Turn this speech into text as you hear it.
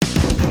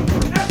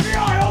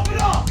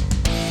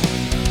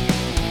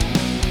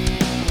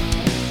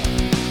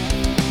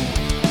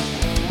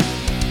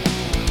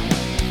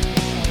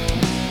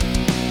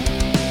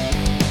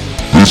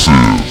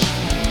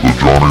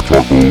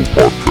Taco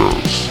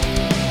Podcast.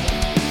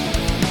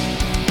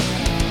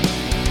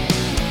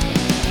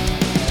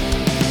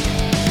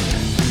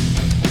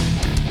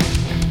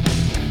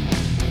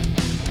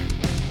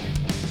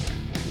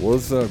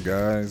 What's up,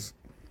 guys?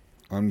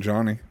 I'm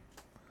Johnny.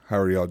 How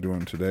are y'all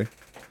doing today?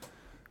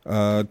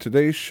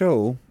 Today's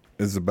show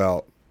is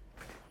about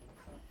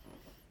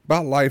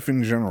life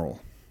in general,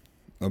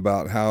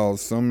 about how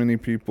so many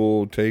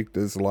people take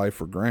this life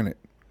for granted.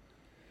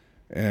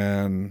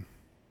 And,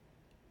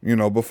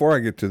 before I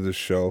get to this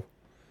show,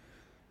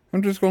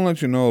 I'm just going to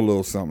let you know a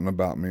little something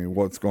about me,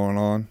 what's going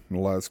on in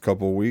the last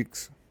couple of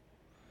weeks.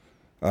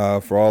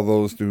 For all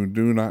those who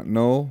do not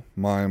know,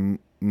 my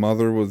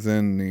mother was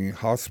in the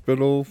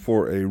hospital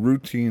for a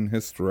routine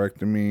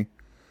hysterectomy.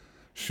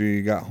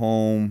 She got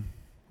home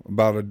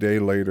about a day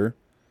later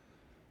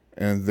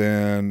and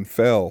then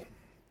fell.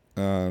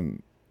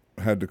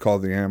 Had to call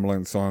the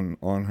ambulance on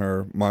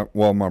her.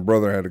 My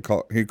brother had to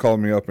call. He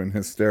called me up in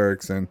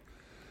hysterics and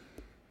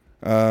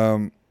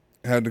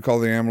had to call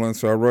the ambulance.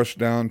 So I rushed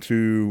down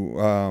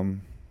to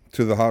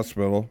the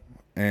hospital,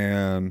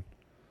 and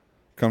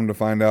come to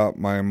find out,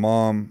 my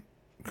mom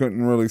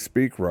couldn't really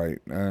speak right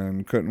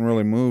and couldn't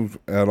really move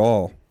at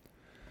all.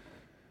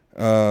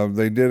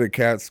 They did a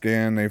CAT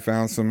scan. They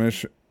found some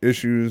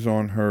issues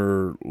on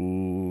her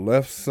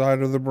left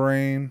side of the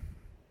brain.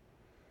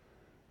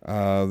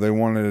 They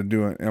wanted to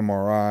do an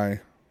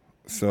MRI,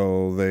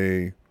 so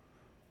they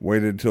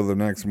waited till the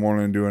next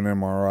morning to do an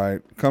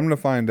MRI. Come to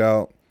find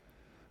out,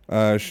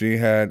 she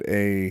had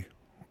a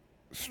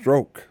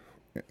stroke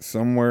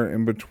somewhere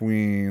in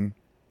between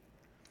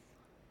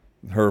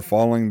her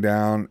falling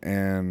down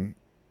and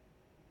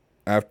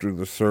after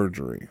the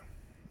surgery.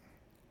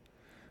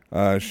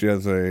 She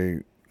has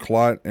a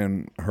clot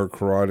in her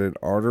carotid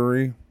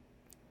artery,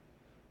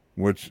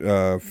 which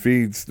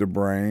feeds the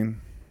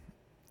brain,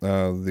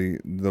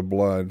 the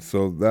blood.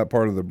 So that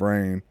part of the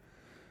brain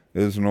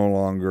is no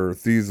longer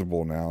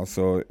feasible now.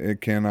 So it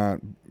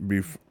cannot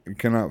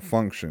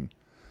function.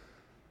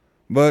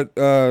 But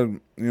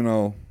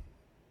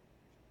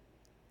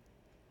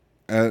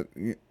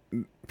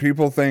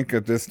people think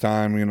at this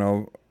time,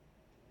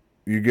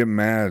 you get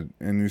mad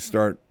and you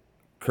start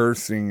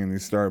cursing and you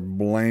start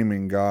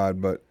blaming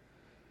God, but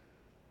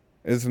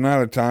it's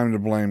not a time to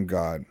blame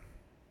God.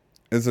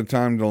 It's a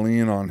time to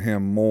lean on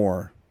Him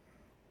more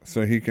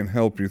so He can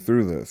help you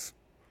through this.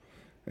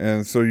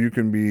 And so you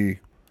can be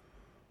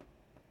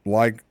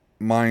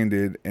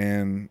like-minded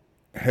and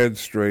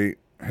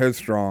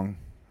headstrong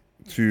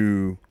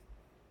to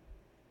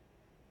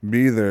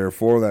be there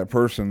for that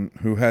person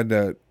who had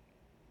that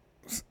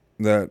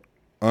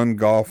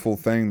ungawful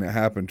thing that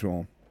happened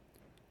to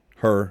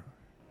her.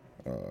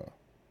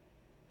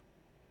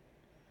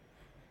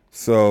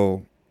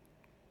 So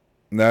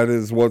that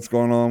is what's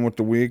going on with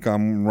the week.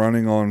 I'm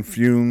running on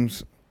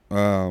fumes.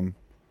 Haven't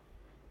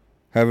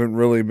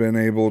really been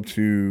able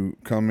to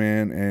come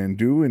in and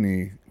do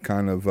any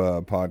kind of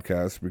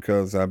podcast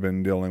because I've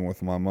been dealing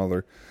with my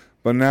mother.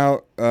 But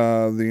now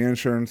the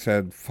insurance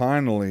had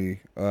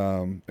finally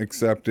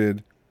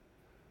accepted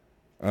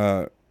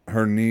her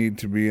need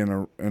to be in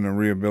a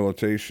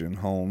rehabilitation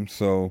home.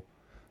 So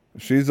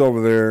she's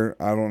over there.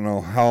 I don't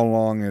know how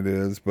long it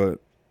is, but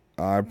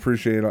I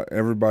appreciate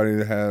everybody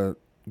that has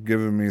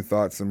given me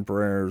thoughts and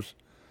prayers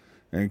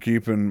and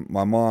keeping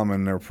my mom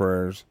in their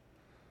prayers.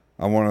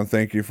 I want to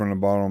thank you from the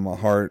bottom of my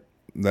heart.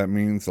 That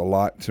means a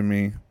lot to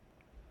me,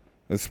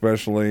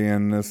 especially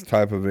in this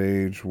type of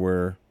age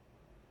where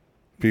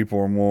people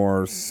are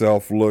more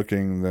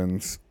self-looking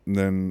than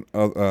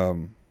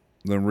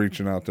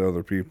reaching out to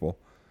other people.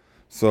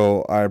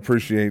 So I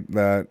appreciate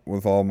that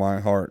with all my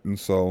heart. And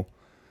so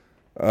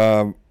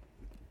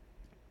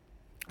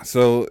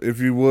if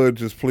you would,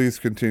 just please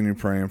continue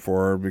praying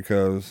for her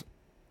because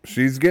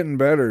she's getting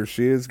better.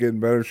 She is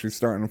getting better. She's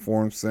starting to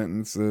form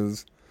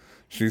sentences.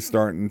 She's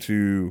starting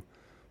to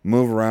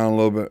move around a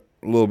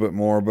little bit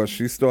more, but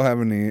she's still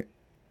having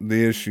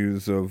the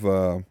issues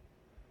of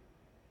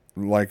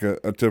like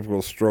a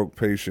typical stroke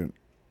patient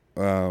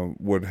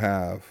would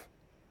have.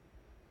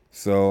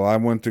 So I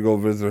went to go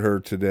visit her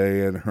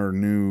today at her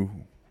new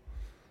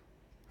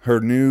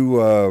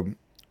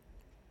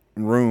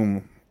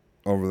room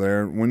over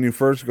there. When you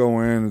first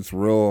go in, it's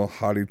real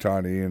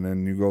hotty-toddy, and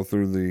then you go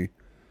through the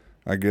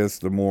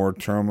more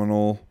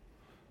terminal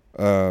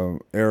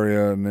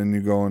area, and then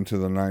you go into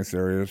the nice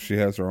area. She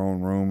has her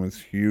own room. It's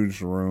a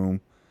huge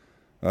room.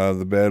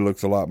 The bed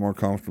looks a lot more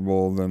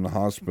comfortable than the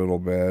hospital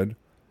bed.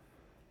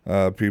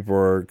 People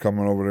are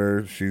coming over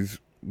there. She's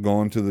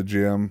going to the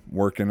gym,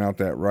 working out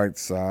that right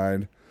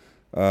side.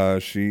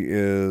 She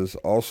is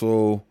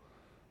also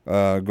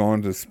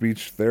going to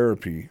speech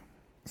therapy.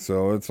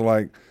 So it's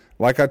like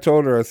I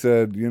told her, I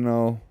said,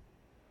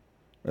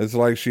 it's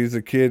like she's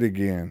a kid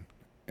again.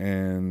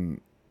 And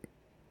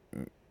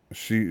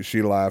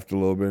she laughed a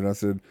little bit. And I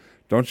said,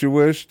 don't you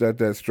wish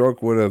that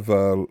stroke would have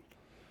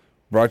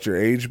brought your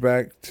age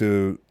back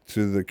to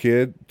the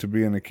kid, to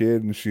being a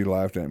kid? And she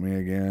laughed at me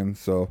again.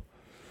 So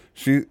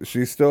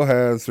she still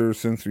has her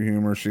sense of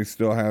humor. She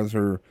still has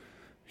her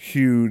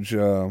huge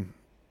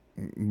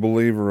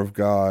believer of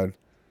God,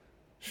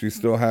 she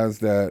still has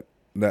that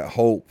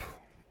hope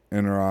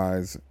in her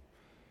eyes.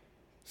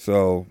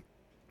 So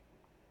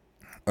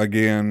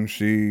again,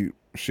 she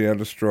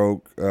had a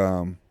stroke,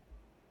 and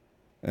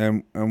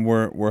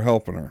we're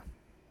helping her.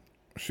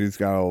 She's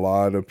got a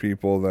lot of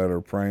people that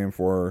are praying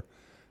for her,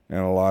 and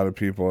a lot of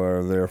people that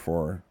are there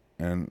for her,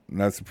 and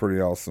that's a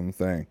pretty awesome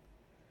thing.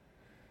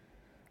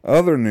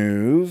 Other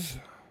news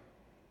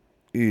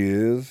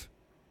is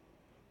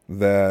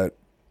that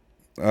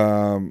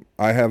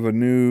I have a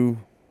new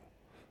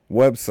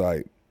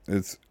website.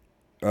 It's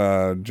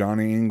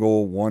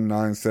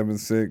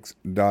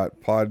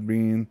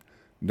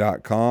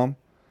johnnyingle1976.podbean.com.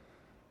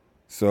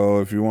 So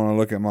if you want to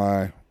look at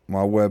my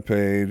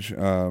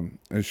webpage,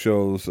 it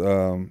shows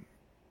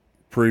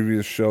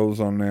previous shows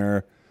on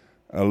there,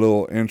 a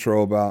little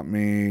intro about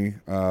me,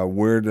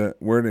 where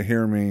to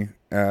hear me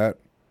at.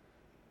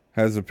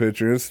 Has a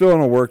picture. It's still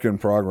in a work in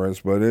progress,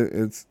 but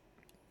it's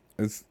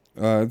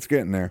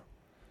getting there.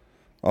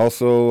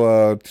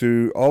 Also,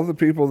 to all the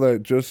people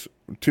that just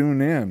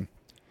tune in,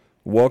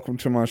 welcome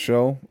to my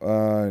show.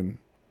 I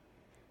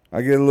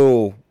get a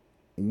little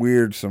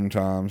weird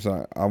sometimes.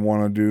 I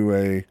want to do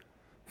a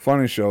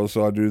funny show,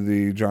 so I do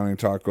the Johnny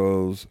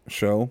Tacos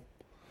show.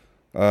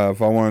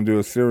 If I want to do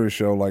a serious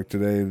show like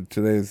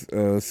today's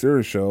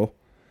serious show,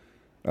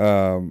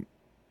 then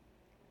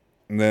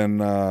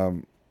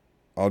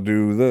I'll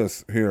do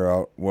this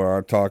here where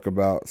I talk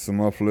about some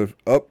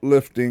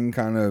uplifting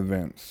kind of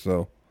events.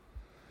 So,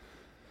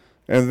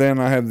 and then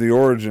I have the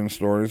origin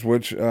stories,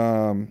 which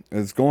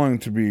is going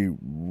to be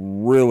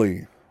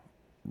really,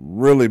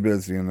 really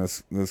busy in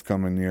this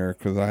coming year,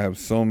 because I have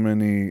so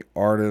many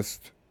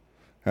artists,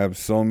 have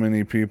so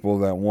many people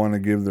that want to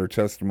give their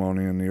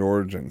testimony in the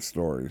origin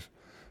stories.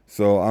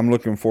 So I'm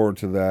looking forward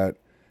to that.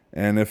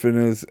 And if it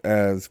is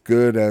as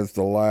good as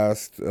the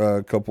last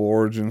couple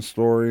origin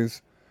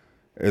stories,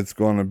 it's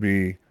going to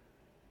be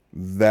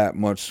that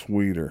much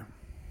sweeter.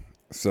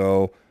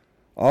 So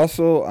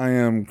also, I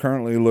am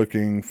currently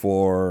looking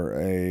for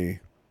a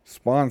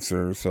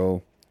sponsor.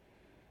 So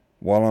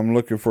while I'm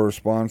looking for a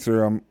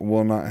sponsor, I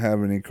will not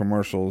have any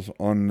commercials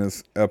on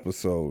this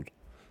episode.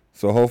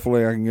 So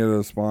hopefully I can get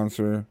a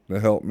sponsor to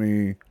help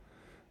me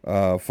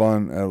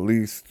fund at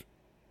least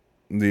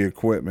the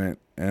equipment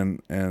and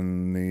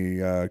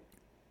the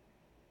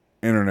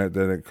internet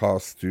that it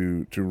costs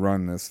to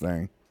run this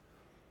thing.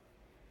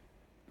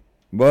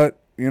 But,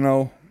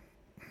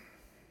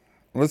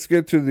 let's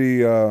get to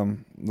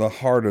the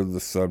heart of the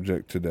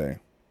subject today.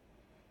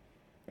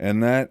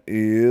 And that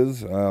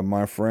is,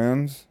 my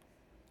friends,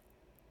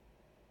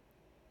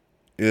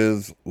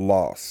 is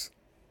loss.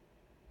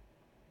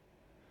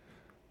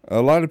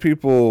 A lot of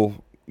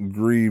people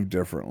grieve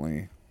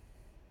differently.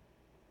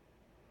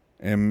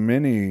 And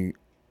many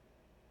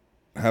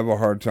have a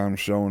hard time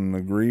showing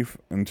the grief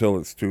until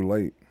it's too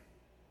late.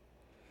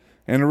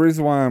 And the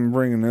reason why I'm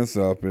bringing this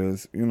up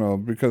is,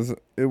 because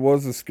it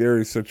was a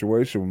scary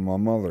situation with my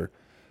mother.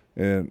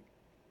 And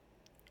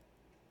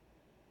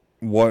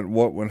what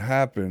would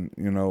happen,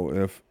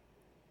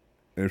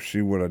 if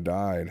she would have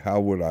died? How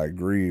would I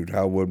grieve?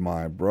 How would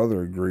my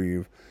brother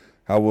grieve?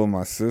 How will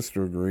my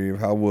sister grieve?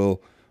 How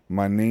will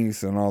my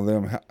niece and all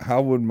them?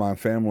 How would my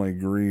family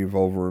grieve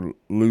over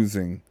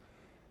losing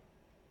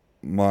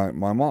my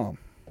mom,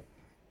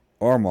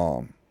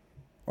 or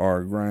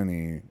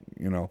granny?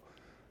 You know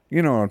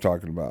what I'm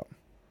talking about.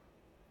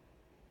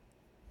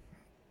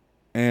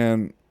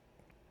 And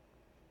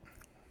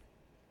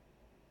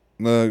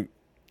the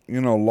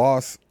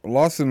loss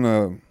in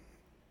the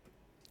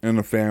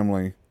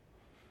family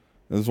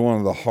is one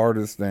of the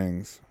hardest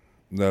things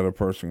that a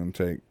person can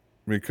take,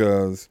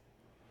 because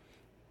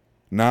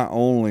not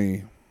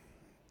only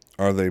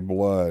are they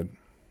blood,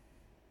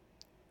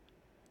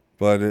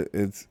 but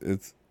it's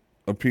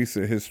a piece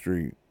of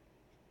history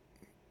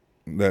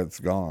that's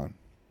gone,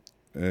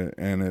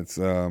 and it's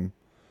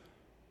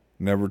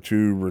never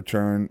to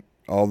return.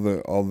 All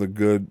the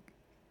good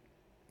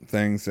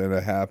things that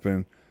have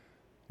happened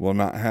will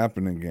not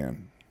happen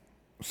again.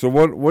 So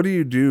what do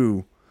you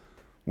do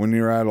when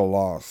you're at a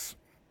loss?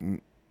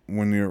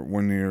 When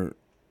you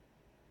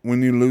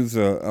lose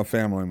a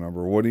family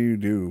member, what do you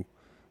do?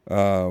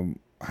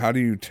 How do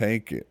you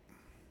take it?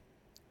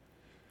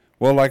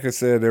 Well, like I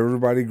said,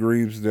 everybody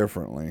grieves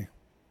differently.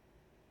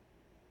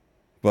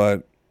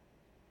 But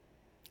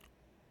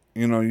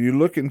you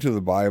look into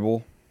the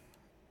Bible,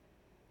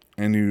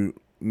 and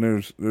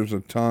there's a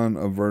ton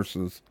of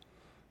verses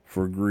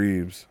for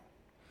grieves.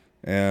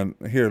 And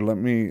here, let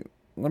me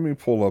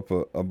pull up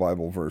a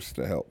Bible verse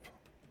to help.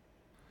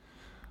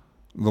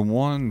 The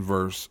one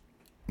verse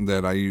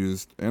that I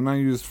used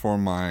for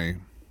my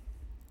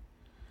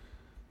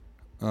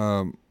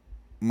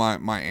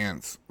my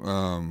aunt's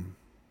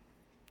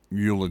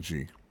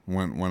eulogy,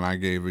 when I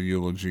gave a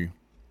eulogy,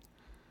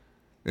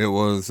 it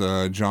was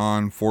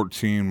John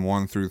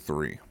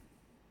 14:1-3.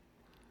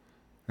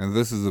 And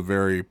this is a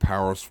very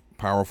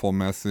powerful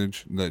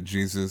message that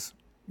Jesus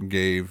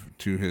gave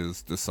to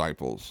his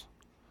disciples.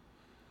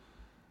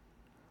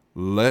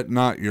 Let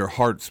not your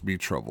hearts be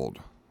troubled.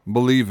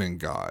 believe in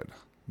God.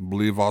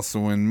 Believe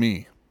also in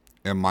me.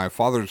 In my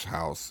Father's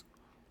house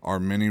are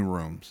many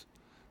rooms.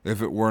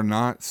 If it were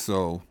not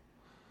so,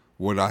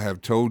 would I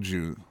have told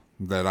you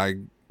that I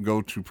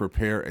go to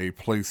prepare a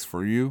place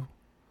for you?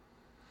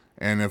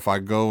 And if I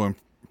go and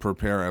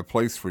prepare a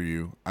place for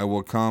you, I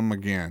will come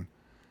again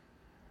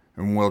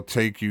and will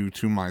take you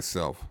to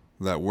myself,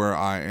 that where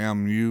I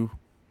am, you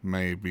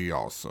may be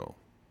also.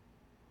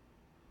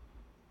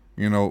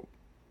 You know,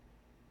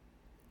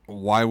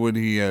 why would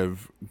he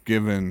have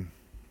given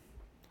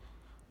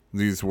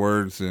these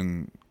words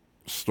and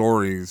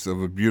stories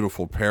of a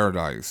beautiful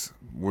paradise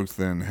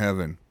within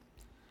heaven?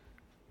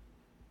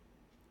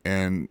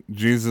 And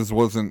Jesus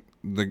wasn't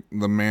the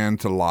man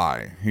to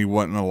lie. He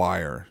wasn't a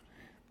liar.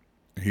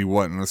 He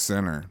wasn't a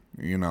sinner.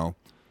 You know,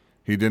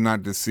 he did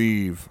not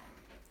deceive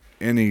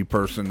any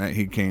person that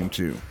he came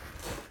to.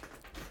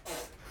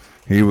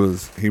 He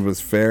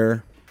was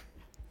fair,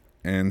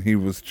 and he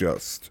was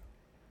just.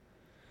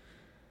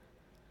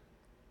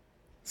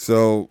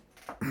 So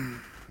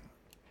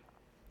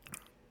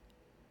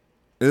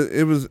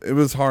it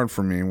was hard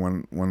for me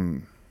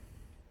when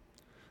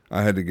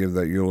I had to give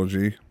that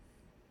eulogy,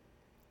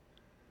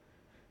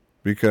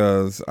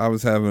 because I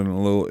was having a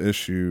little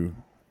issue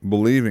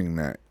believing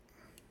that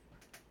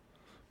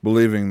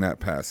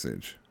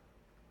passage.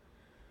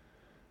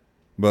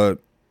 But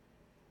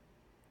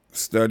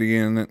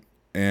studying it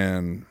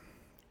and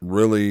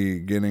really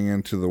getting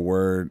into the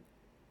word,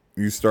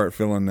 you start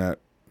feeling that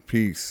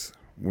peace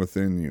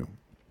within you.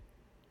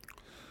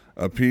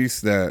 A peace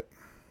that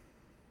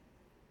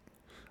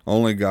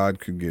only God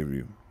could give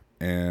you.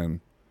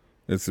 And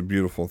it's a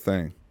beautiful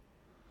thing.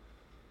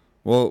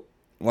 Well,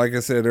 like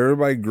I said,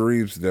 everybody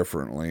grieves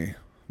differently.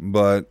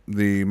 But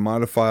the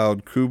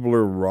modified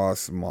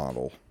Kubler-Ross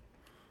model,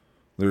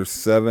 there's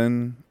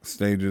 7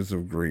 stages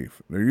of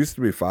grief. There used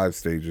to be 5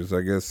 stages.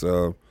 I guess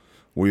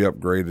we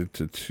upgraded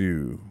to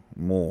 2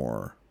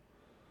 more.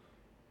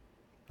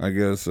 I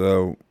guess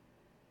when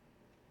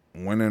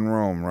in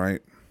Rome,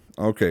 right?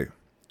 Okay.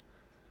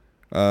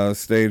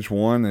 Stage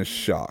 1 is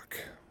shock.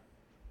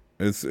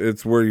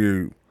 It's where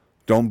you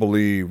don't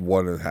believe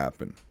what had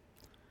happened.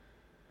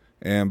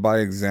 And by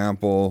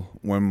example,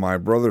 when my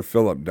brother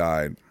Philip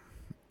died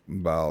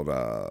about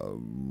a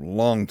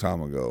long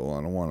time ago,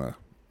 I don't want to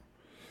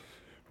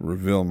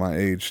reveal my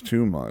age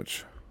too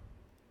much,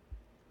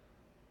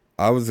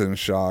 I was in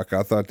shock.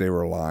 I thought they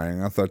were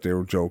lying. I thought they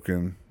were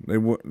joking.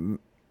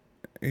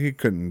 He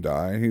couldn't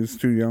die. He was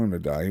too young to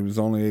die. He was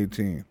only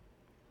 18.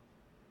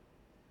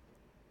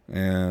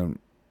 And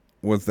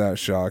with that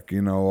shock,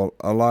 you know,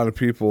 a lot of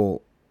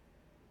people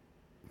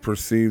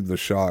perceive the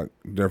shock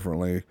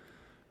differently.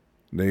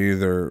 They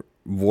either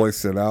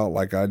voice it out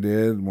like I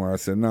did, where I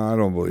said, "No, I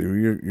don't believe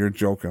you. You're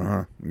joking,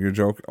 huh? You're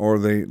joking," or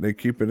they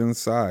keep it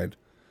inside.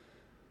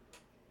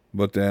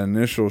 But the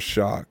initial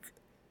shock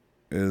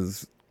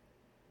is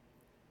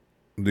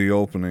the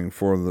opening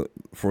for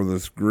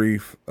this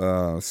grief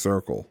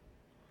circle.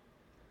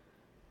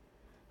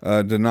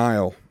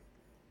 Denial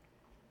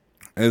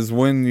is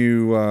when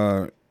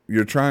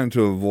you're trying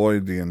to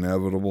avoid the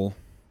inevitable.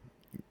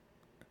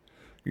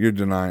 You're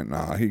denying,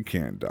 nah, he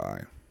can't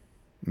die.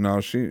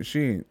 No, she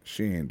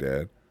ain't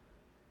dead.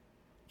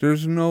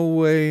 There's no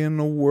way in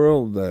the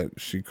world that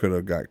she could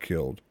have got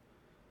killed.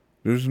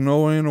 There's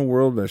no way in the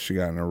world that she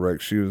got in a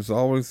wreck. She was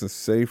always a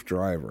safe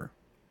driver.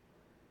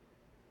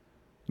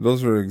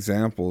 Those are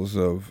examples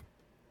of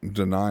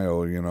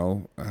denial, you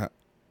know,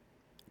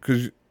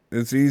 because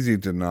it's easy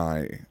to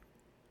deny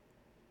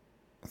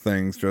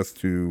things just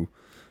to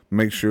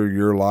make sure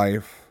your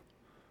life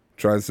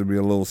tries to be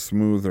a little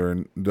smoother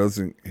and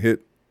doesn't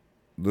hit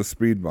the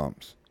speed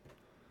bumps.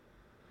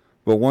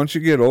 But once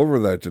you get over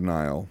that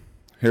denial,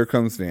 here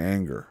comes the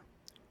anger.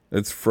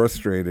 It's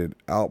frustrated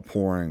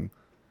outpouring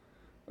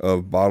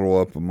of bottle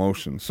up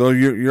emotion. So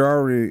you're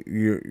already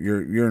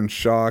you're in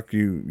shock.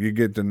 You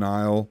get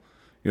denial.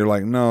 You're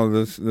like, no,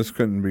 this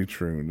couldn't be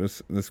true.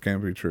 This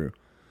can't be true.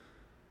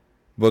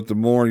 But the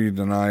more you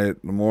deny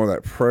it, the more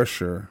that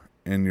pressure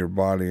in your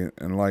body,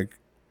 and like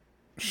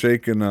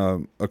shaking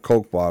a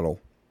Coke bottle,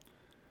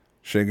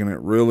 shaking it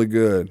really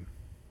good,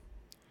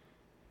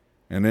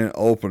 and then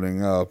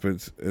opening up.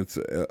 It's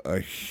a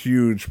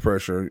huge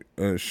pressure.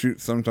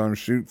 Sometimes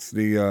shoots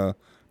the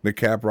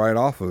cap right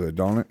off of it,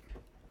 don't it?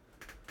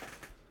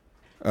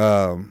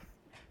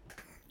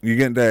 You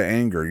get that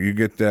anger, you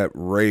get that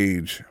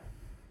rage,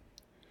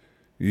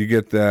 you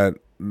get that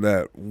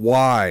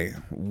why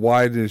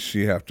did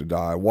she have to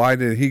die? Why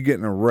did he get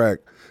in a wreck?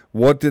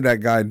 What did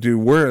that guy do?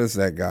 Where is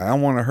that guy? I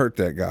want to hurt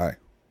that guy,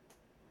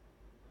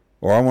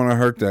 or I want to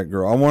hurt that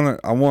girl.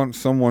 I want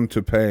someone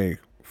to pay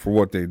for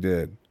what they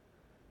did.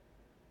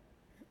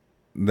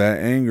 That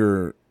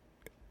anger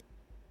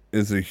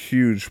is a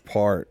huge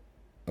part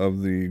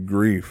of the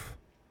grief,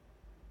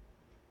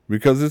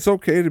 because it's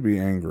okay to be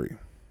angry,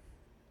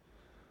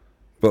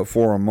 but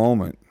for a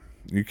moment.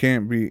 You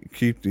can't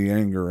keep the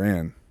anger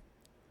in,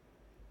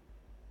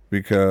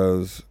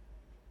 because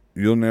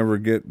you'll never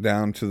get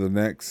down to the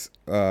next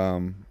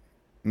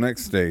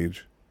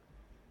stage,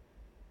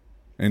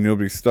 and you'll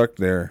be stuck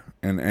there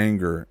in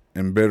anger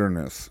and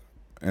bitterness.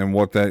 And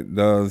what that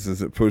does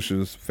is it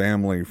pushes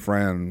family,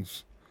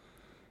 friends,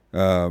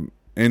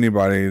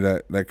 anybody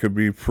that could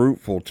be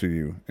fruitful to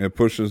you. It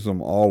pushes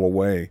them all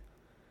away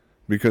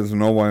because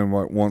no one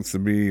wants to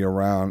be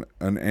around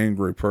an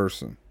angry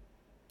person.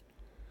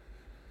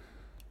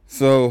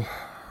 So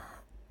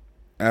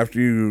after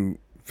you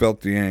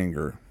felt the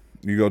anger,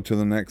 you go to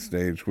the next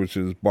stage, which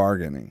is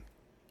bargaining.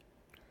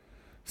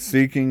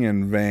 Seeking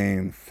in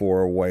vain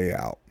for a way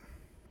out.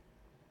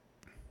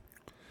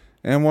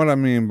 And what I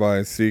mean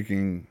by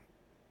seeking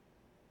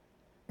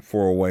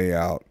for a way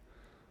out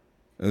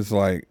is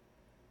like,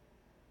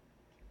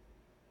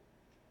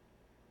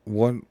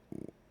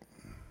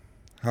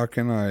 how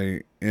can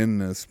I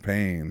end this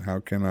pain? How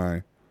can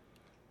I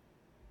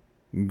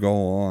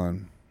go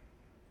on?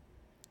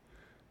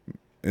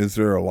 Is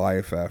there a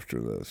life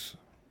after this?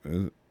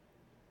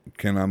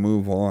 Can I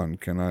move on?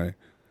 Can I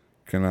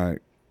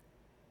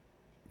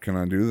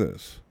do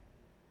this?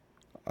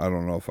 I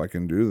don't know if I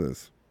can do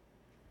this.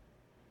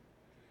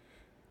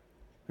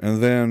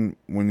 And then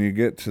when you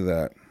get to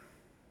that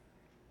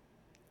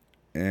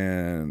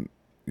and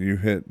you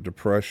hit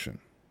depression,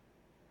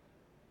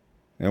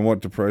 and what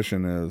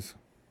depression is,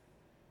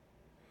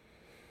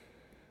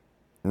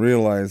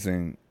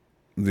 realizing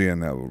the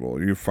inevitable.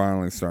 You're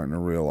finally starting to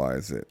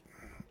realize it.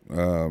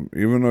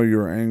 Even though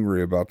you're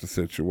angry about the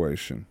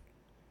situation,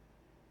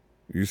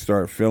 you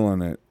start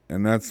feeling it,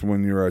 and that's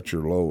when you're at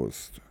your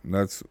lowest.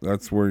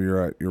 That's where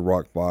you're at your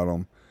rock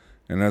bottom,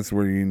 and that's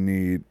where you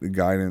need the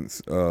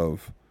guidance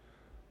of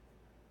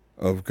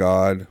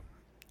God,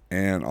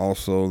 and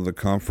also the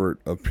comfort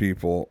of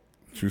people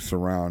to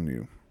surround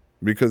you,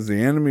 because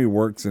the enemy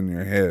works in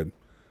your head.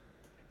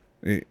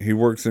 He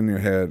works in your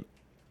head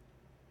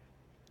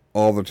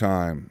all the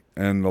time,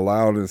 and the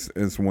loudest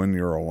is when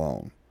you're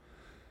alone.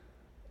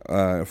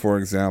 For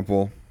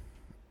example,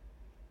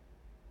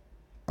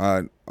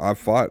 I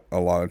fought a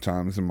lot of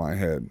times in my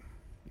head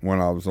when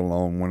I was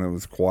alone, when it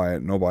was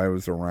quiet, nobody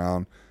was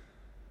around,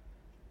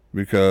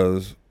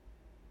 because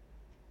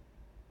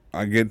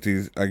I get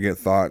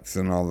thoughts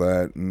and all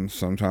that, and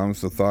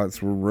sometimes the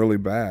thoughts were really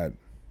bad.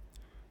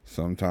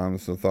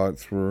 Sometimes the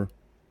thoughts were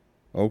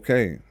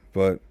okay,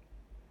 but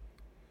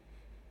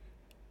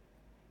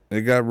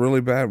it got really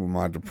bad with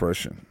my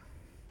depression.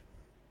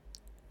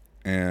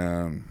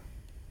 And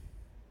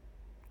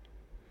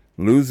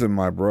losing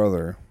my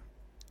brother,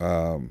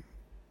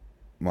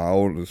 my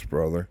oldest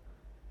brother,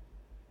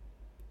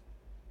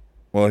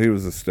 well, he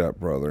was a step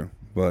brother,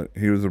 but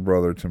he was a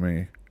brother to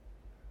me.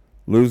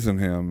 Losing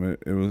him,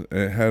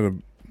 it had a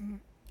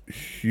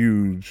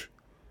huge,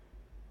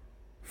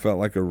 felt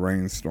like a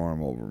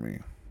rainstorm over me.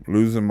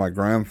 Losing my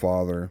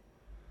grandfather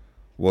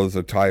was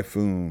a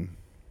typhoon.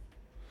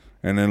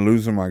 And then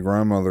losing my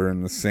grandmother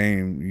in the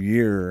same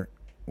year,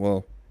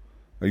 well,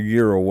 a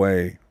year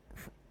away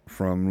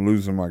from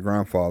losing my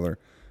grandfather,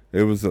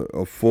 it was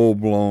a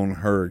full-blown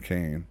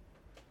hurricane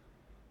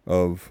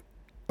of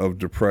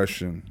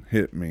depression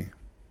hit me.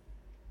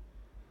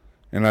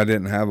 And I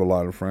didn't have a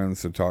lot of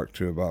friends to talk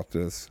to about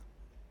this.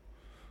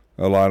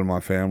 A lot of my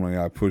family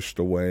I pushed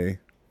away.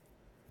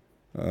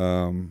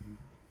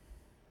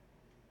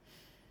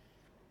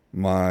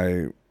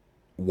 My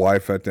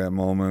wife at that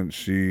moment,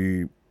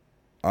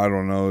 I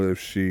don't know if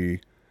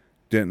she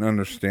didn't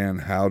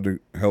understand how to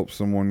help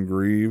someone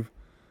grieve,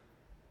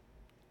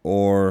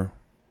 or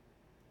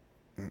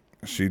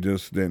she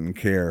just didn't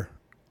care.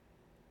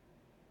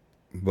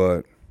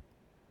 But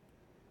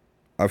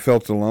I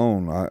felt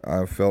alone.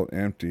 I felt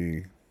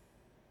empty.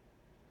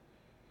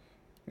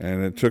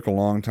 And it took a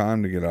long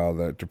time to get out of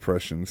that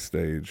depression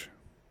stage.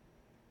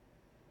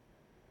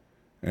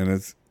 And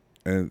it's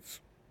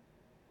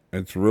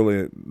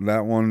really,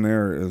 that one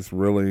there is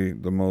really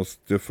the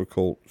most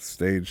difficult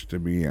stage to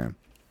be in.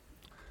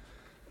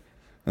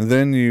 And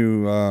then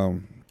you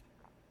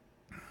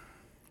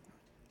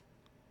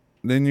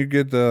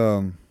get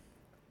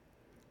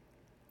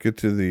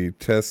to the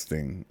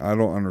testing. I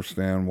don't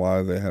understand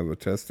why they have a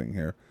testing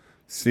here.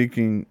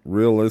 Seeking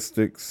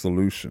realistic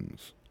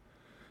solutions.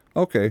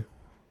 Okay.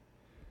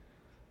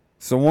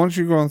 So once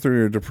you're going through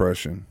your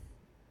depression,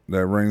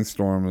 that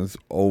rainstorm is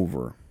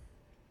over.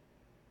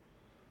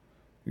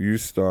 You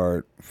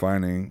start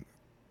finding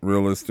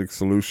realistic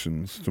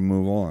solutions to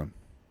move on.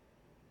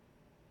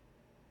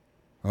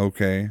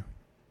 Okay.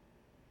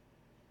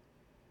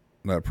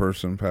 That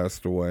person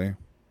passed away.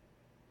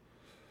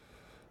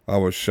 I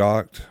was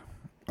shocked.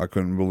 I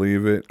couldn't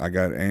believe it. I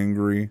got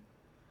angry.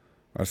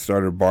 I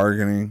started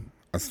bargaining.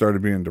 I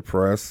started being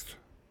depressed.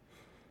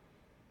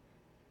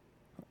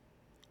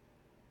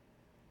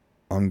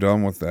 I'm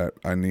done with that.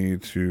 I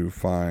need to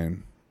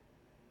find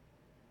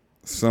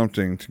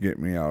something to get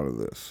me out of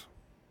this.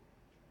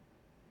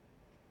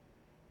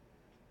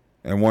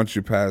 And once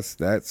you pass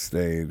that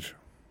stage,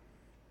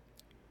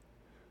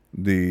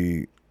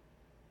 the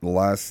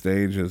last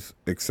stage is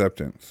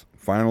acceptance.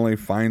 Finally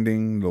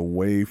finding the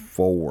way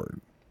forward.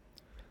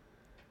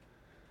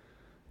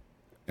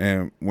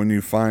 And when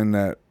you find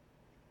that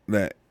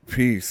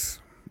peace,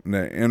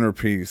 that inner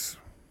peace,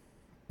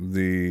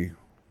 the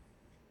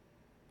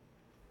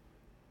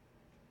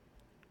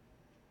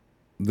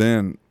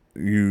then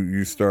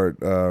you start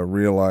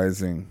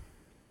realizing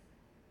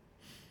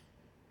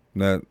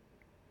that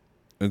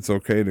it's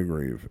okay to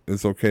grieve.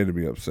 It's okay to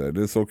be upset.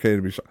 It's okay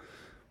to be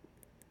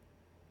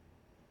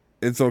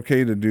it's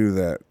okay to do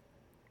that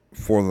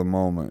for the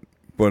moment,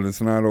 but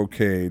it's not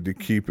okay to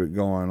keep it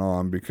going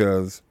on,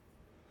 because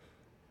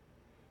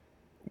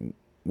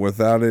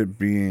without it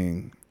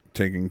being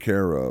taken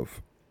care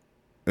of,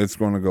 it's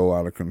going to go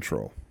out of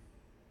control.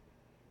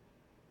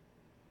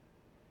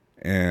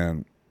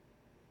 And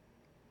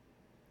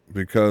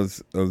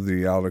because of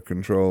the out of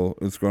control,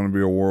 it's going to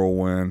be a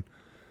whirlwind.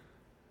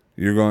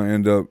 You're going to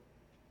end up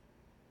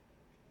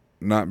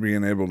not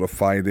being able to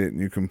fight it,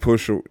 and you can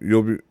push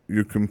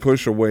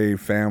away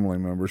family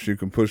members, you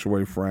can push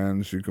away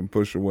friends, you can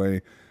push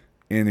away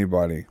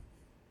anybody.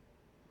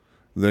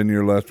 Then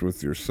you're left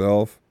with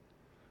yourself,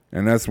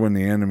 and that's when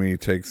the enemy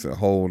takes a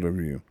hold of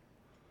you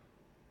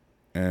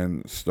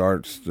and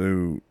starts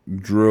to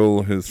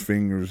drill his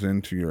fingers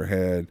into your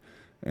head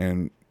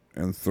and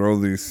throw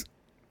these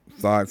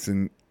thoughts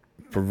and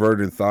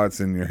perverted thoughts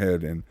in your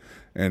head,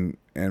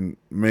 and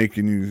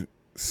making you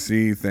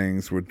see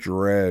things with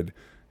dread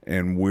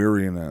and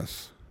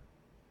weariness.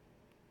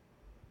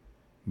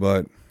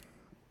 But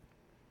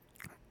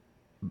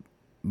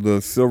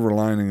the silver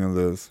lining of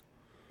this,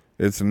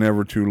 it's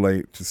never too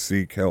late to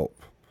seek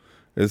help.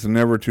 It's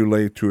never too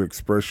late to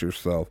express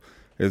yourself.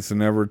 It's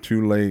never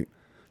too late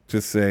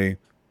to say,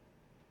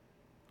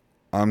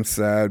 I'm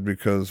sad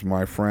because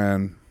my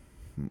friend,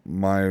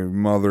 my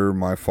mother,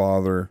 my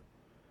father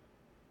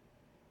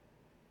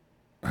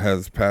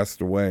has passed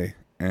away,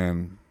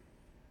 and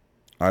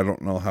I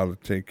don't know how to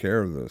take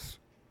care of this.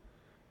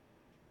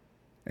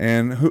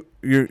 And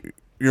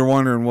you're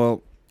wondering,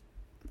 well,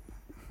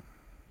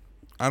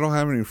 I don't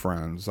have any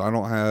friends. I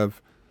don't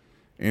have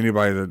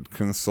anybody to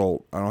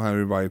consult. I don't have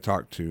anybody to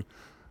talk to.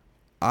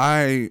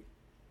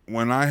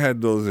 When I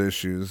had those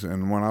issues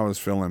and when I was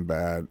feeling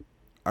bad,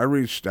 I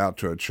reached out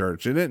to a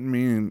church. It didn't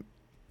mean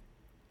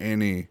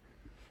any,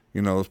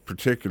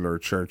 particular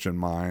church in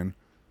mind.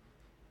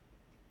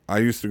 I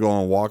used to go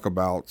on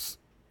walkabouts,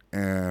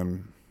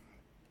 and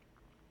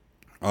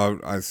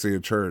I see a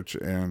church,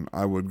 and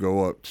I would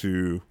go up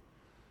to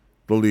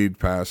the lead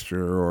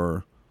pastor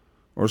or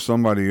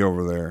somebody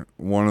over there,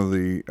 one of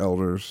the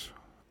elders,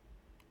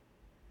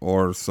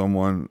 or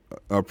someone,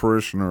 a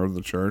parishioner of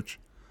the church,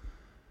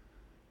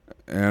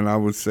 and I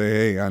would say,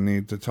 hey, I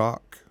need to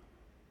talk.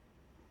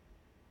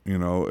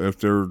 If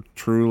they're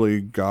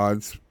truly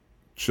God's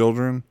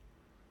children,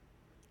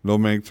 they'll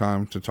make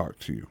time to talk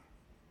to you.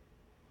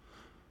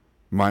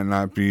 Might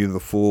not be the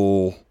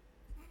full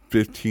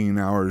 15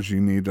 hours you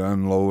need to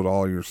unload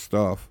all your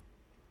stuff,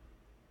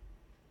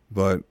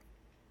 but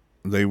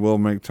they will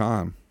make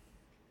time.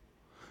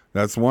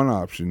 That's one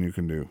option you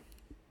can do.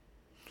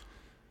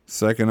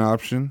 Second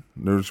option,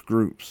 there's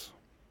groups.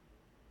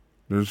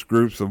 There's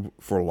groups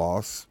for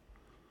loss.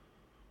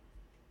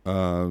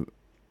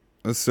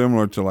 It's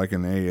similar to like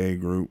an AA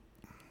group.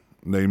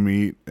 They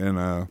meet in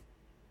a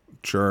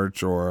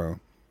church or a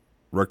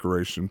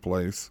recreation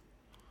place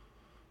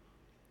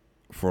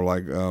for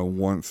like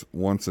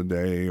once a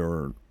day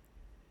or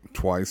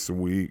twice a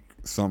week,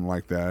 something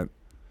like that,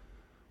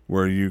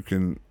 where you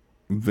can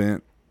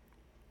vent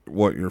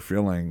what you're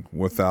feeling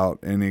without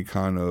any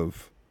kind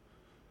of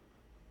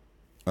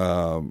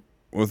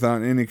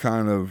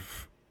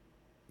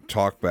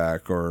talk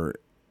back or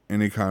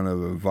any kind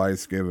of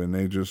advice given.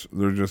 They're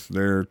just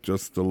there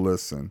just to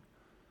listen.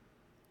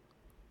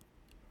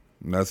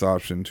 And that's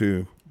option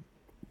 2.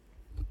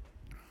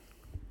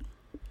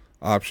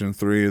 Option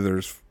 3,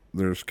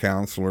 there's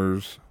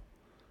counselors.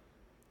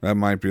 That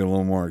might be a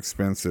little more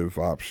expensive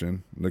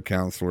option. The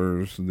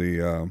counselors,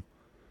 the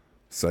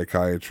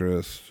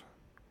psychiatrists,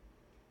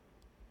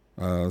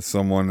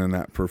 someone in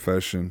that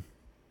profession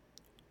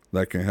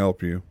that can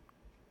help you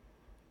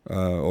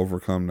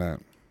overcome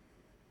that.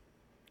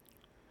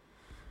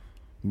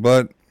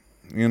 But,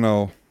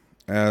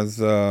 as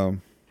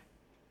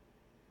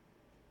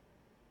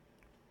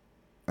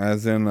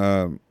in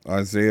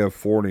Isaiah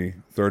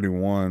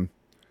 40:31,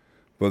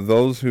 but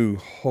those who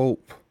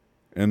hope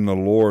in the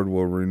Lord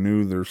will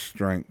renew their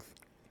strength.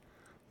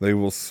 They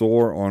will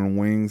soar on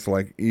wings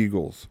like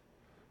eagles.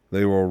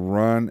 They will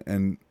run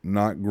and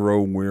not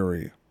grow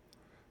weary.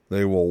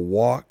 They will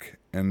walk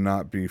and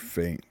not be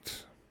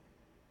faint.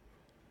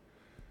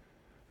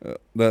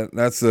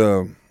 That's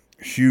a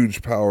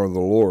huge power of the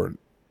Lord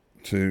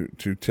to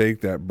take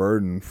that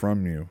burden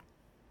from you,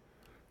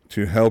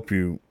 to help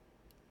you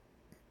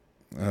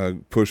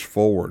push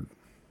forward.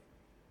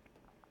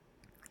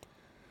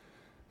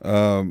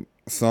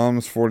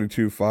 Psalms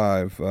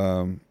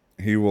 42:5,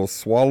 he will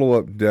swallow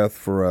up death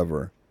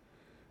forever,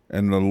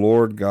 and the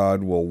Lord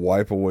God will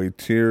wipe away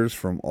tears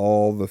from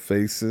all the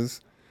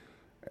faces,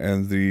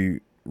 and the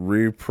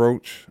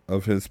reproach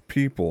of his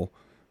people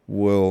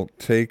will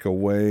take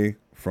away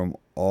from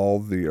all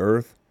the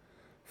earth,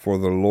 for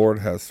the Lord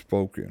has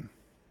spoken.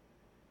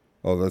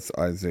 Oh, that's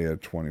Isaiah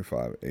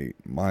 25:8.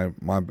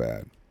 My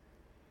bad.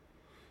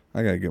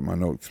 I gotta get my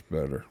notes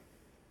better.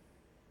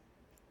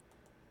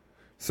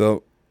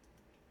 So,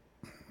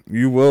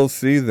 you will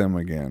see them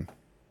again.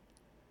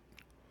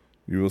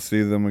 You will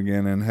see them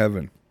again in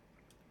heaven.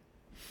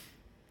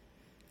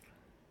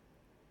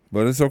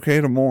 But it's okay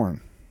to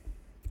mourn.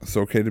 It's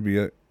okay to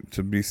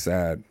be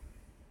sad.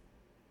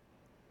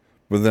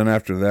 But then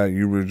after that,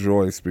 you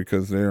rejoice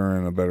because they are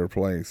in a better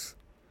place.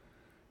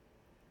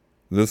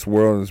 This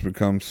world has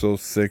become so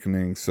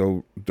sickening,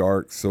 so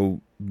dark, so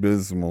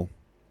abysmal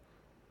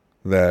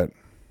that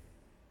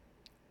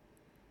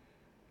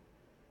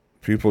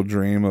people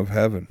dream of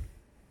heaven.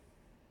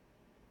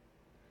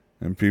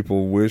 And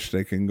people wish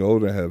they can go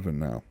to heaven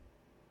now.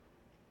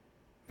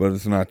 But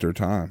it's not their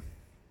time.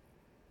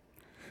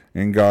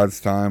 And God's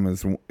time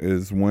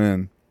is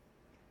when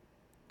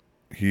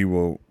He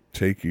will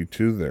take you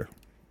to there.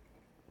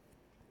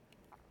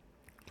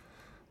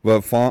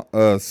 But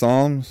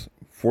Psalms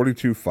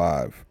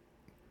 42:5.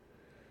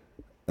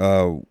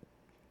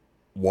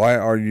 Why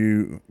are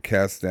you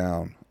cast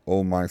down,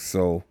 O my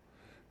soul?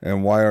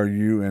 And why are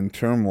you in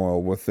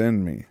turmoil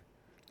within me?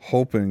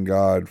 Hope in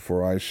God,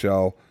 for I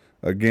shall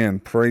again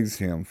praise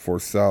Him for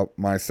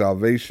my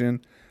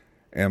salvation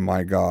and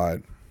my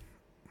God.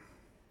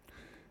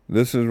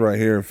 This is right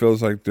here. It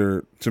feels like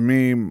to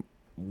me,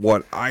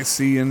 what I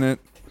see in it,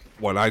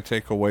 what I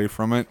take away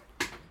from it,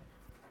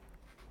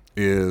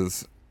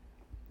 is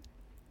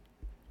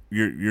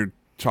you're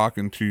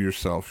talking to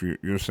yourself.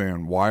 You're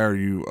saying, why are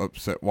you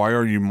upset? Why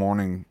are you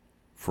mourning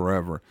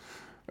forever?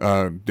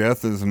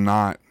 Death is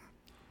not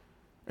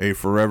a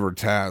forever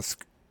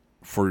task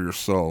for your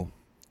soul.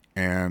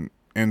 And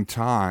in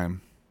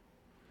time,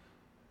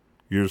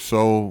 your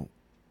soul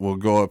will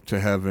go up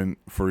to heaven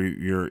for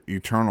your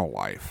eternal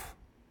life.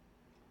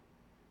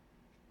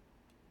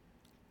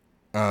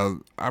 I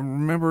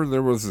remember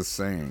there was a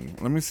saying.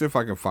 Let me see if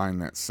I can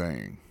find that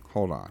saying.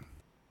 Hold on.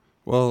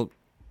 Well,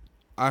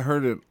 I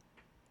heard it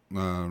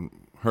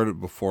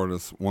before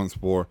this once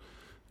before.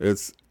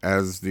 It's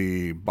as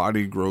the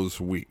body grows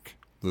weak,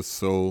 the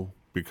soul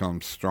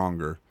becomes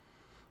stronger,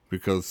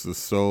 because the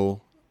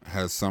soul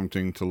has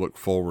something to look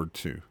forward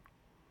to.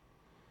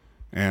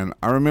 And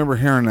I remember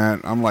hearing that.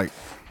 I'm like,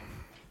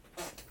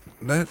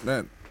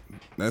 that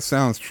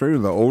sounds true.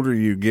 The older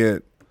you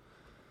get,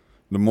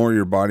 the more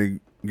your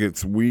body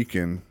gets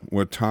weakened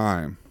with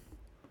time,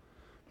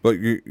 but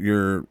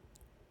your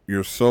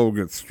soul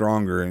gets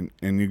stronger,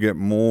 and you get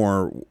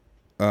more.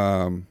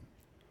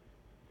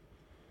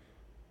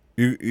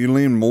 You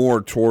lean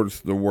more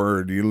towards the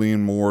Word. You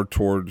lean more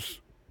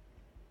towards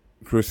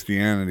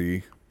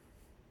Christianity,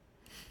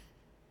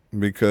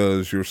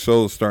 because your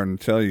soul's starting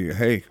to tell you,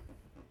 hey,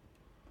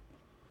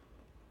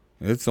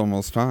 it's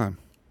almost time.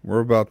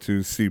 We're about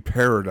to see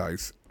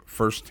paradise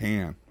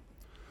firsthand.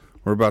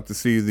 We're about to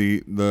see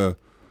the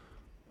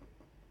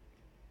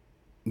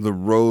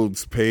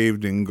roads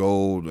paved in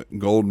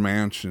gold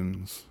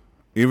mansions.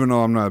 Even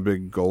though I'm not a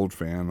big gold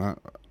fan,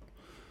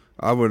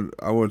 I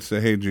would say,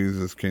 hey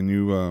Jesus, can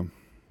you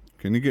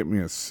get me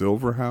a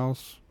silver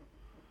house?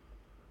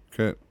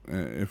 Okay,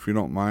 if you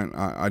don't mind.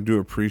 I do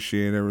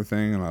appreciate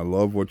everything, and I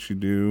love what you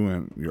do,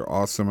 and you're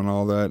awesome and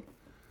all that.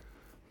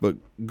 But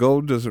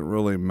gold doesn't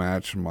really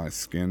match my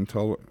skin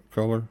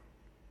color.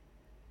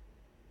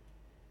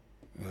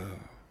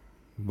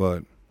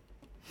 But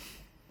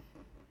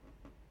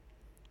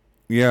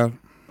yeah,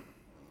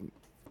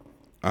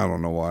 I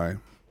don't know why.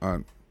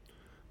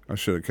 I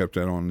should have kept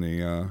that on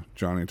the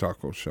Johnny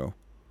Taco show.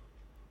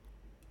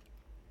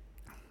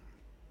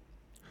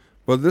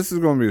 But this is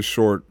going to be a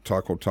short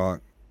taco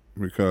talk,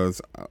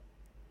 because,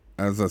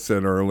 as I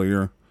said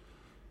earlier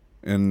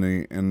in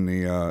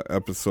the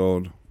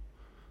episode,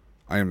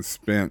 I am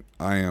spent.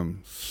 I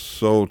am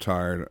so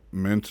tired,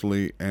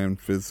 mentally and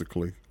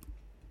physically.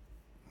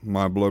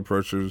 My blood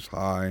pressure is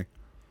high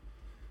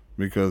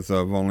because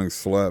I've only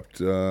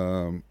slept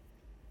a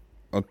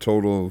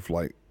total of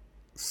like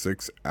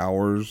 6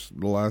 hours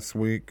the last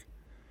week,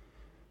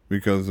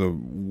 because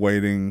of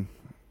waiting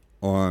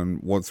on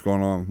what's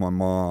going on with my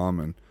mom,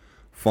 and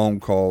phone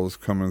calls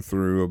coming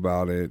through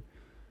about it,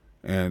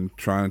 and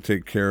trying to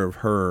take care of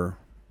her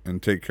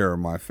and take care of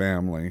my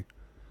family,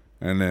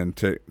 and then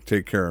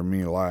take care of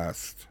me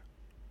last.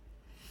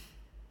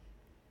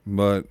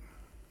 But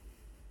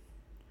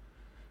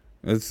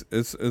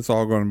it's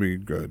all going to be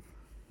good.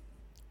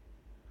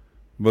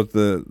 But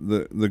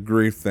the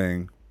grief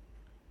thing.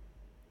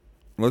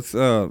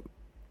 I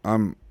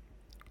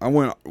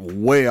went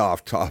way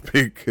off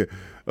topic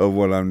of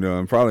what I'm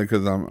doing. Probably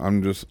because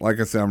I'm just, like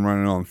I said, I'm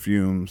running on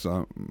fumes.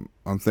 I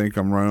think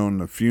I'm running on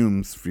the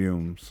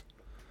fumes.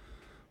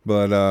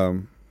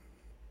 But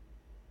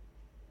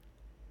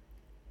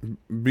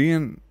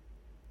being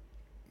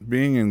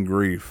in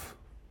grief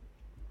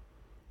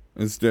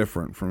is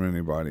different from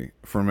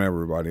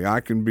everybody.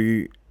 I can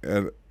be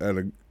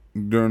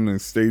during the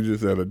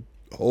stages at a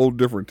whole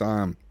different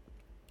time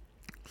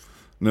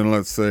than,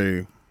 let's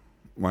say,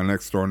 my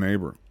next door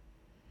neighbor,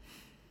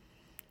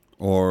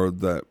 or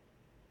that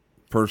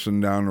person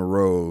down the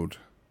road,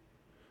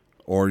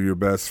 or your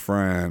best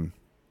friend.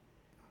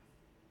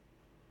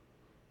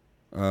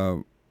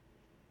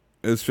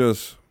 It's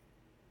just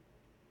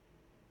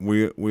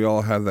we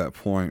all have that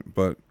point,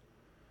 but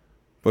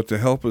to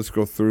help us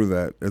go through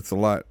that, it's a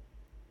lot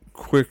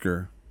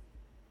quicker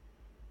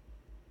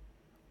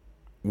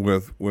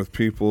with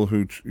people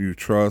who you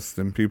trust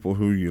and people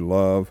who you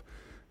love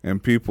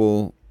and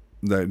people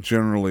that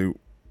generally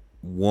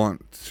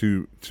want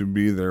to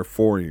be there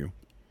for you.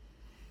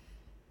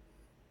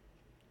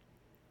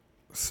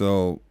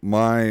 So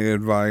my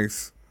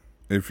advice,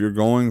 if you're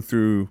going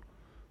through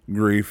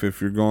grief, if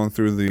you're going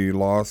through the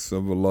loss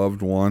of a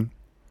loved one,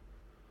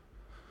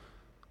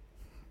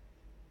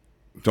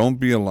 don't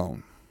be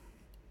alone.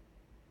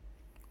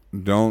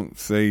 Don't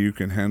say you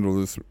can handle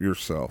this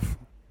yourself.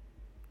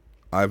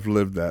 I've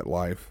lived that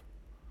life.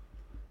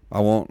 I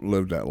won't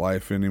live that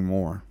life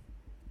anymore,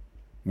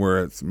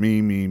 where it's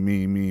me, me,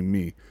 me, me,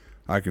 me.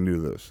 I can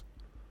do this.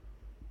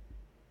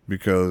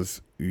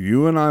 Because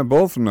you and I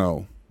both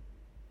know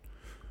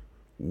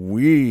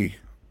we,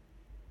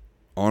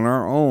 on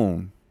our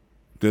own,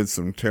 did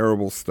some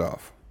terrible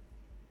stuff.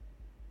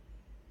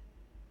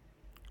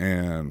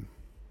 And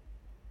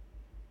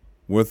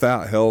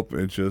without help,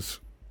 it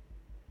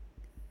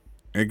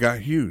got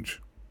huge.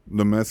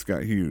 The mess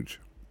got huge.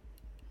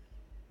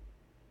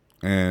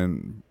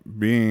 And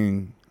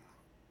being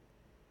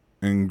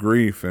in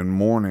grief and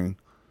mourning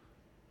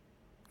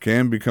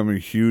can become a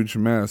huge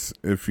mess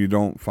if you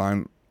don't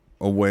find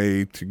a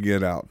way to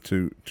get out,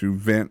 to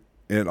vent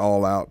it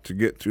all out, to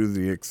get to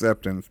the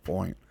acceptance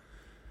point.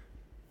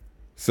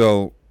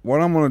 So what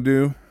I'm going to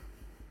do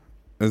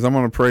is I'm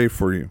going to pray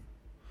for you.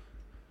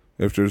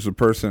 If there's a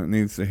person that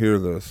needs to hear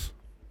this,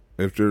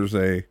 if there's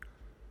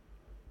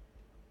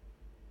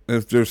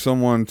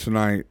someone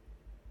tonight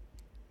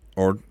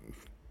or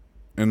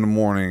in the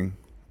morning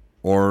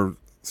or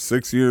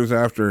 6 years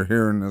after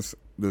hearing this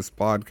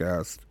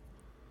podcast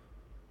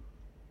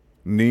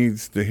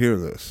needs to hear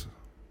this.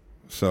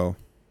 So,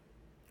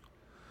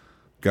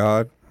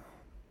 God,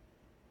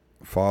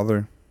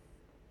 Father,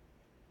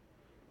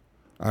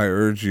 I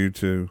urge you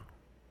to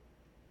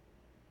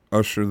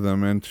usher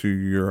them into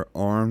your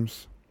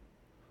arms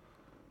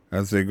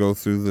as they go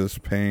through this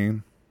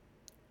pain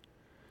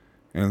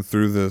and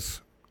through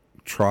this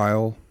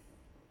trial.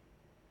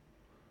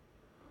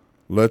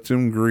 Let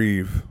them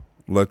grieve.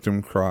 Let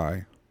them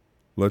cry.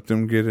 Let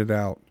them get it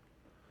out.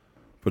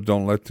 But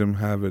don't let them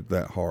have it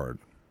that hard.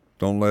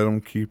 Don't let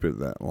them keep it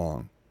that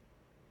long.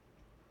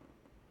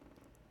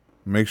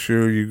 Make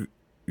sure you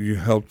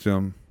help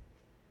them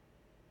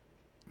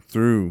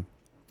through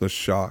the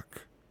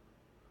shock,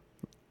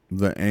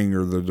 the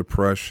anger, the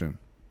depression,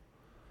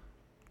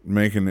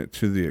 making it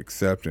to the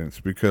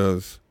acceptance,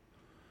 because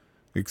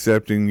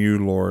accepting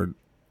you, Lord,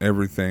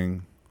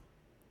 everything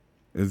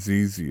is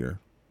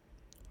easier.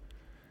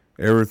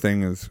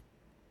 Everything is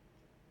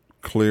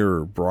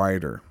clearer,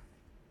 brighter.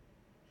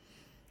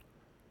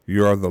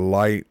 You are the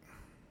light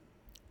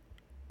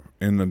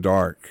in the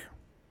dark.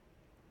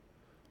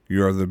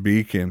 You are the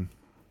beacon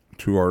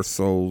to our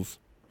souls.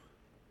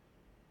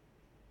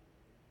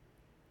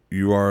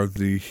 You are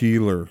the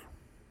healer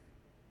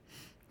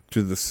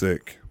to the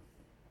sick.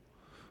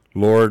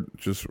 Lord,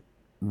 just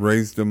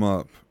raise them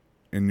up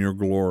in your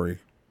glory.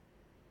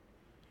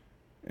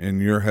 In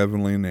your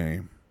heavenly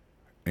name.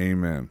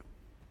 Amen.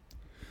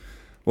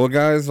 Well,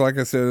 guys, like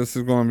I said, this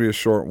is going to be a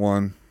short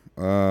one.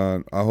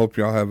 I hope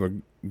y'all have a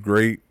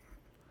great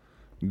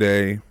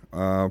day.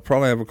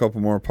 Probably have a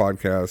couple more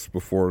podcasts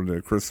before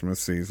the Christmas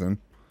season.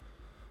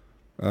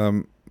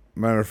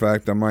 Matter of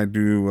fact, I might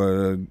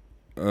do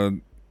a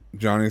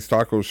Johnny's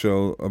Taco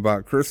Show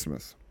about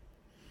Christmas.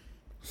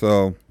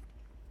 So,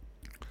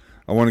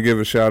 I want to give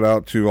a shout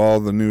out to all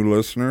the new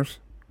listeners.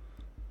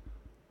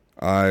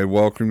 I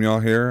welcome y'all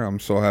here. I'm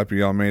so happy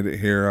y'all made it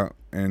here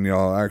and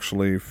y'all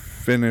actually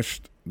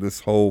finished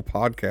this whole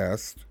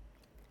podcast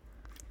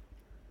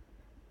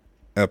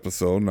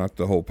episode, not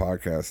the whole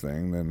podcast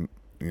thing. Then,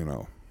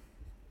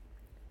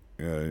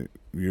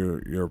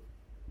 you're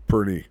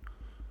pretty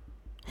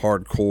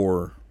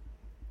hardcore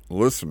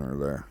listener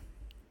there,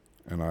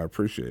 and I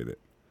appreciate it.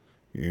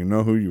 You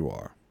know who you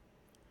are.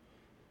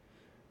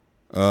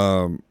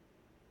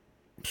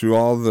 To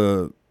all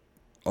the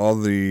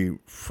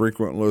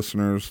frequent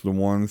listeners, the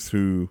ones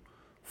who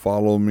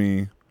follow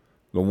me,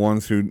 the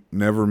ones who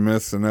never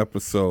miss an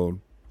episode,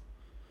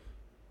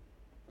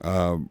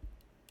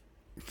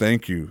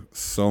 thank you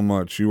so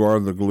much. You are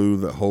the glue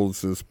that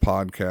holds this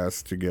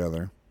podcast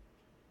together.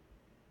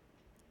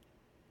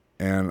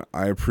 And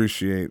I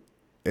appreciate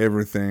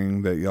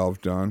everything that y'all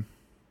have done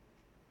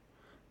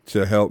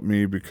to help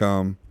me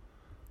become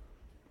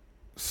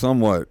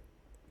somewhat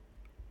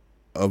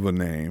of a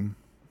name.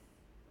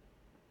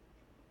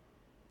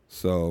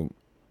 So,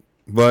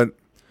 but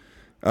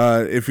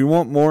if you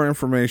want more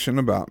information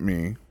about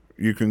me,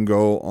 you can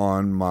go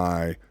on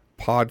my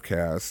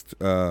podcast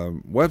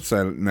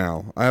website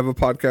now. I have a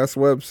podcast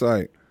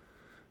website.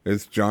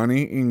 It's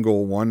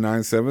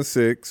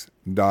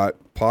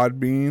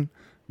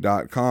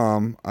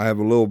johnnyingle1976.podbean.com. I have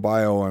a little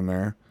bio in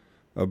there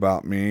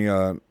about me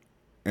and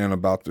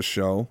about the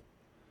show.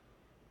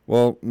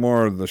 Well,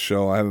 more of the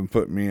show. I haven't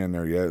put me in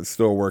there yet. It's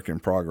still a work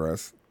in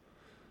progress.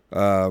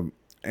 And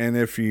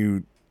if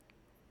you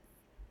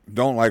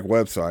don't like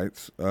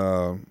websites,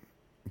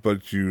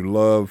 but you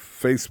love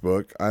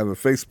Facebook, I have a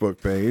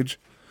Facebook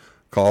page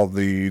called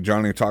the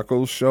Johnny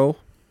Tacos Show.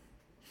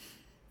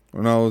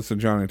 No, it's the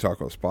Johnny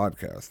Tacos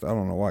Podcast. I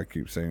don't know why I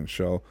keep saying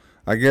show.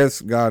 I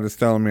guess God is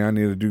telling me I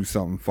need to do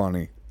something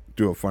funny,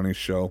 do a funny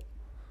show.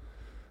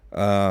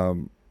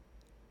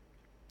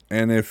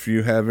 And if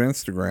you have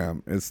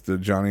Instagram, it's the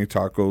Johnny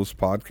Tacos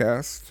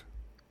Podcast.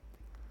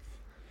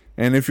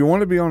 And if you want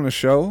to be on the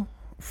show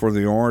for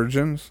the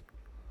origins,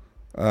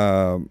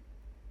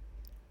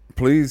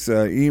 please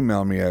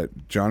email me at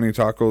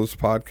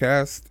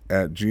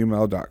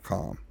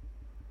johnnytacospodcast@gmail.com.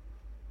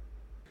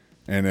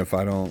 And if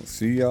I don't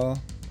see y'all,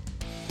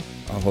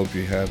 I hope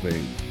you have a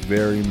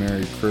very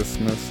Merry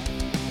Christmas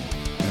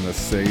and a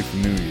safe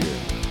New Year.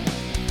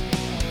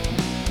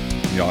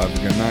 Y'all have a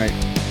good night.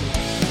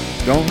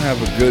 Don't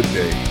have a good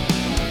day.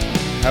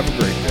 Have a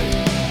great day.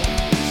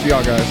 See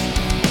y'all, guys.